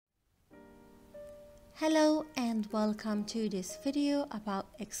Hello and welcome to this video about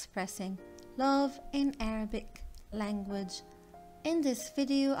expressing love in Arabic language. In this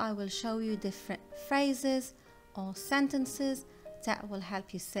video I will show you different phrases or sentences that will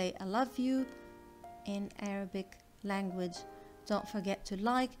help you say I love you in Arabic language. Don't forget to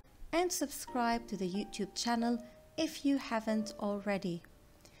like and subscribe to the YouTube channel if you haven't already.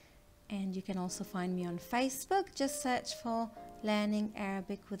 And you can also find me on Facebook. Just search for Learning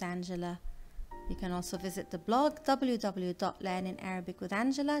Arabic with Angela. You can also visit the blog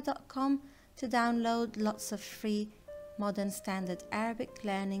www.learningarabicwithangela.com to download lots of free modern standard Arabic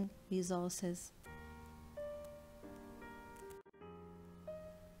learning resources.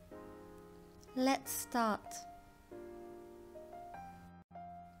 Let's start.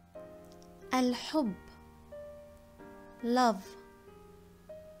 الحب, love.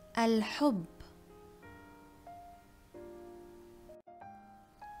 الحب.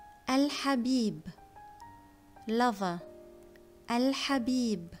 الحبيب, lover.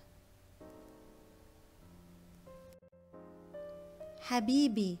 الحبيب.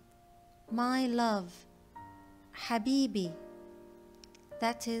 حبيبي, my love. حبيبي,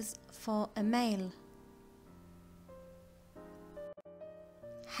 that is for a male.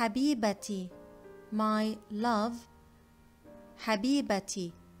 حبيبتي, my love.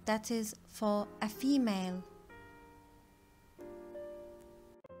 حبيبتي, that is for a female.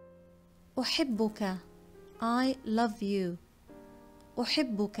 أحبك, I love you.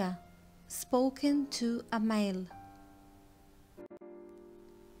 أحبك, spoken to a male.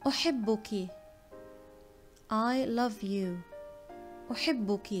 أحبك, I love you.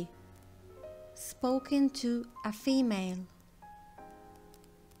 أحبك, spoken to a female.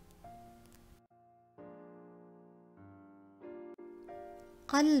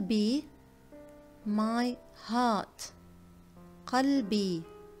 قلبي, my heart. قلبي.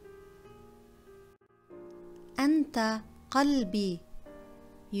 أنت قلبي,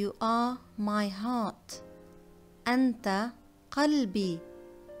 you are my heart. أنت قلبي,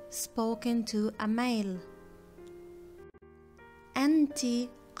 spoken to a male. أنت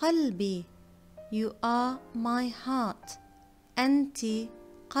قلبي, you are my heart. أنت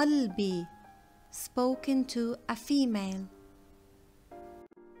قلبي, spoken to a female.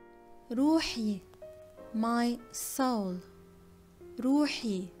 روحي, my soul.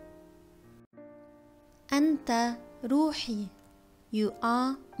 روحي. أنت روحي, you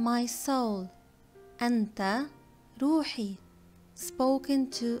are my soul. أنت روحي, spoken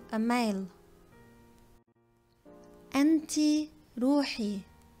to a male. أنت روحي,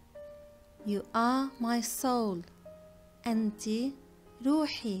 you are my soul. أنت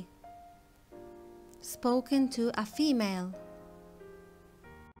روحي, spoken to a female.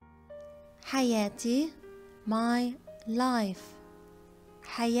 حياتي, my life.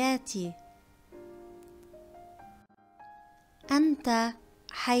 حياتي. أنت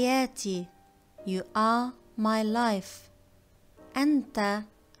حياتي, you are my life. أنت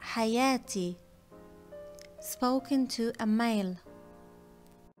حياتي, spoken to a male.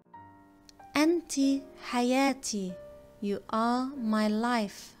 أنت حياتي, you are my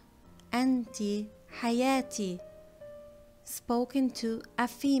life. أنت حياتي, spoken to a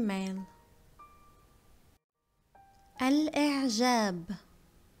female. الإعجاب,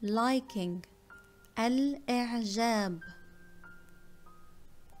 liking. الإعجاب.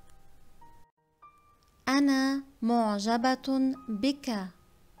 أنا معجبة بك,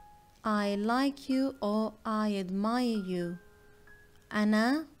 I like you or I admire you.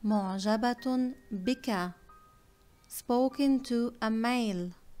 أنا معجبة بك, spoken to a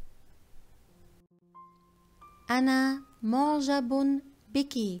male. أنا معجب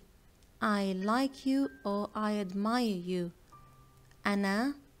بك, I like you or I admire you.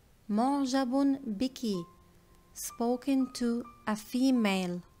 أنا معجب بك, spoken to a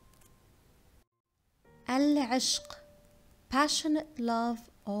female. العشق, passionate love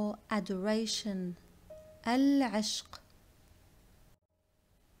or adoration. العشق.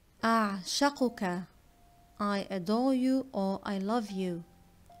 أعشقك, I adore you or I love you.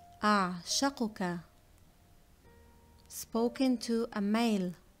 أعشقك, spoken to a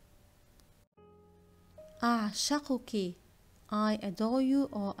male. أعشقك, I adore you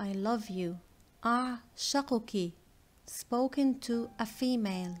or I love you. أعشقك, spoken to a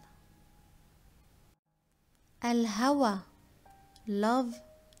female. الهوى, love,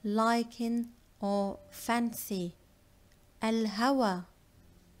 liking or fancy. الهوى.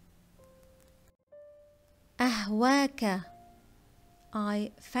 أهواك,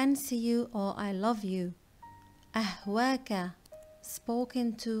 I fancy you or I love you. أهواك,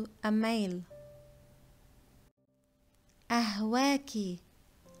 spoken to a male. أهواك,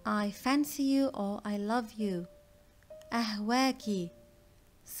 I fancy you or I love you. أهواكِ,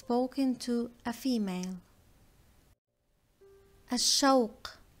 spoken to a female. الشوق,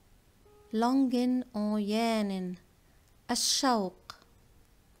 longing or yearning. الشوق.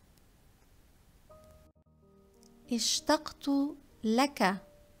 اشتقت لك,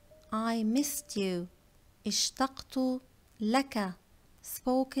 I missed you. اشتقت لك,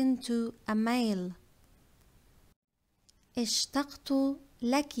 spoken to a male. اشتقت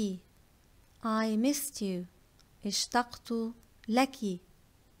لك, I missed you. اشتقت لك,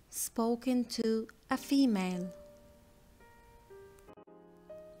 spoken to a female.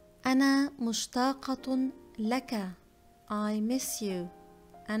 أنا مشتاقة لك, I miss you.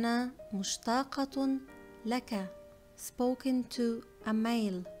 أنا مشتاقة لك, spoken to a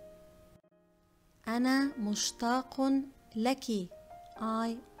male. أنا مشتاق لك,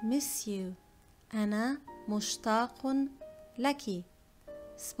 I miss you. أنا مشتاق لك,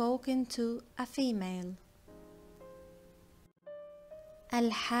 spoken to a female.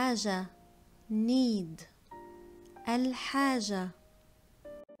 الحاجة, need. الحاجة.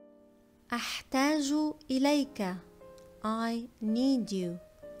 أحتاج إليك, I need you.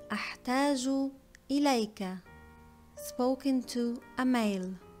 أحتاج إليك, spoken to a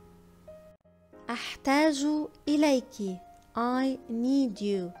male. أحتاج إليك, I need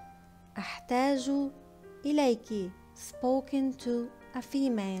you. أحتاج إليك, spoken to a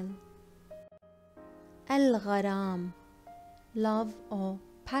female. الغرام, love or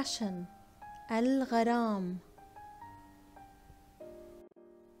passion. الغرام.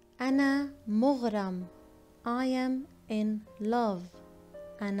 أنا مغرم, I am in love.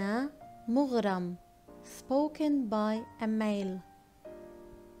 أنا مغرم, spoken by a male.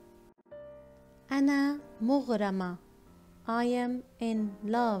 أنا مغرمة, I am in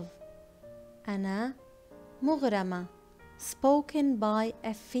love. أنا مغرمة, spoken by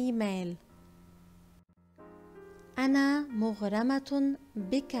a female. أنا مغرمة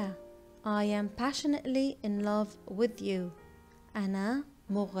بك, I am passionately in love with you. أنا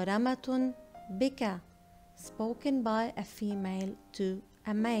مغرمة بك, spoken by a female to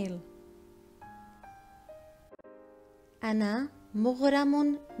a male. أنا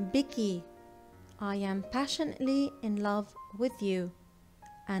مغرم بك, I am passionately in love with you.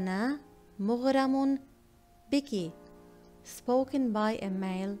 أنا مغرم بك, spoken by a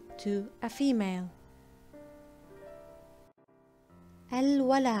male to a female.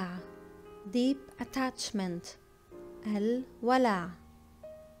 الولع, deep attachment. الولع.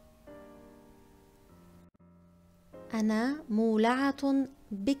 أنا مولعة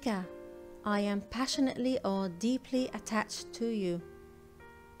بك, I am passionately or deeply attached to you.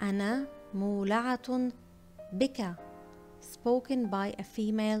 أنا مولعة بك, spoken by a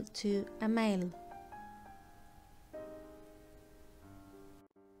female to a male.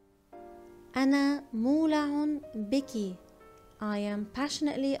 أنا مولع بك, I am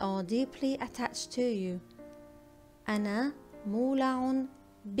passionately or deeply attached to you. أنا مولع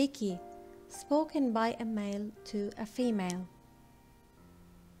بك, spoken by a male to a female.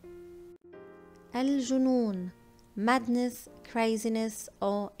 الجنون, madness, craziness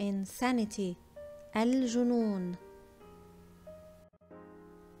or insanity. الجنون.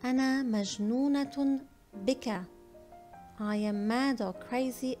 أنا مجنونة بك, I am mad or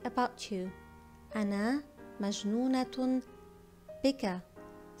crazy about you. أنا مجنونة بك,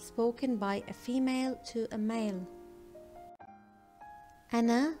 spoken by a female to a male.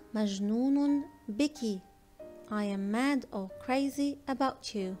 أنا مجنون بك, I am mad or crazy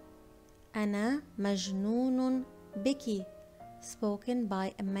about you. أنا مجنون بك, spoken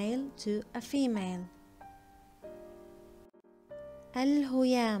by a male to a female.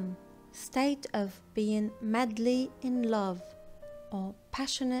 الهيام, state of being madly in love or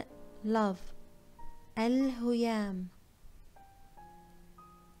passionate love. الهيام.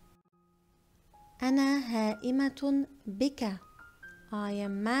 أنا هائمة بك, I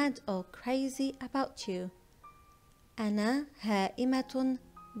am mad or crazy about you. أنا هائمة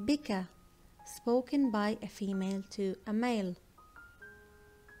بك, spoken by a female to a male.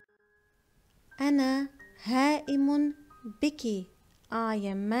 أنا هائم بك, I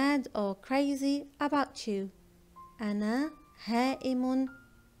am mad or crazy about you. أنا هائم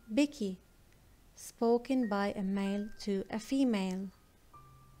بك, spoken by a male to a female.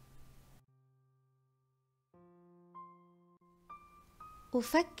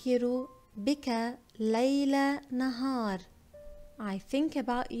 أفكر بك ليل نهار, I think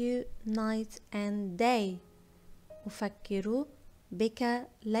about you night and day. أفكر بك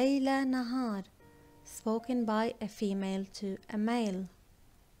ليل نهار, spoken by a female to a male.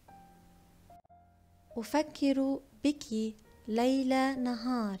 أفكر بك ليل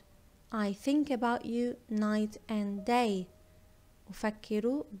نهار. I think about you night and day.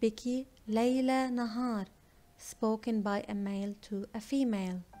 أفكر بك ليل نهار. Spoken by a male to a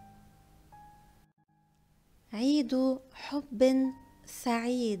female. عيد حب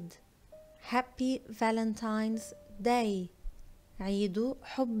سعيد. Happy Valentine's Day. عيد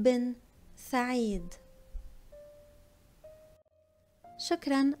حب سعيد.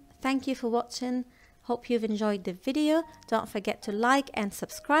 شكرا. Thank you for watching. Hope you've enjoyed the video. Don't forget to like and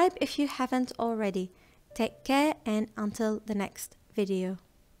subscribe if you haven't already. Take care and until the next video.